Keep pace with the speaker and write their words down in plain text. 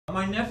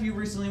My nephew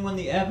recently won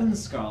the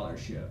Evans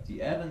Scholarship.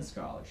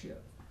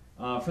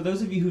 For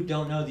those of you who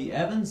don't know, the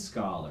Evans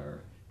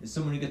Scholar is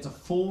someone who gets a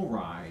full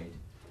ride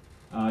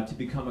to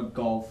become a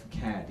golf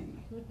caddy.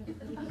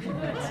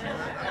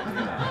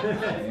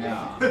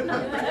 Yeah.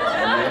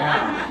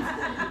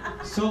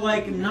 So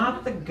like,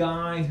 not the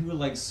guy who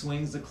like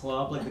swings the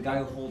club, like the guy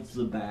who holds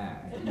the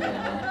bag. You know?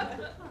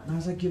 And I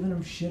was like giving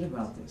him shit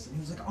about this, and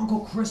he was like,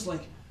 "Uncle Chris,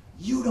 like,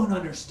 you don't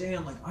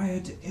understand. Like, I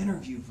had to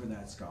interview for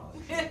that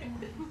scholarship."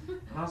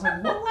 And I was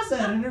like, "What was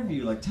that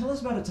interview? Like, tell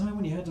us about a time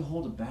when you had to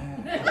hold a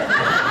bag. Like,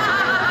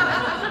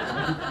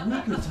 if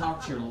we could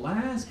talk to your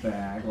last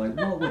bag, like,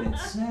 what would it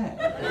say?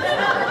 You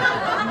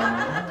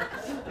know?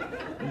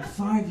 In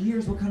 5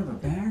 years, what kind of a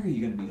bag are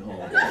you going to be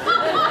holding?"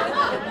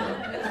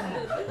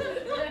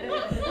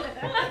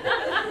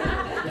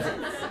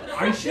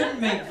 I shouldn't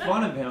make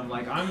fun of him.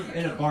 Like, I'm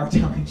in a bar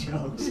telling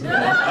jokes.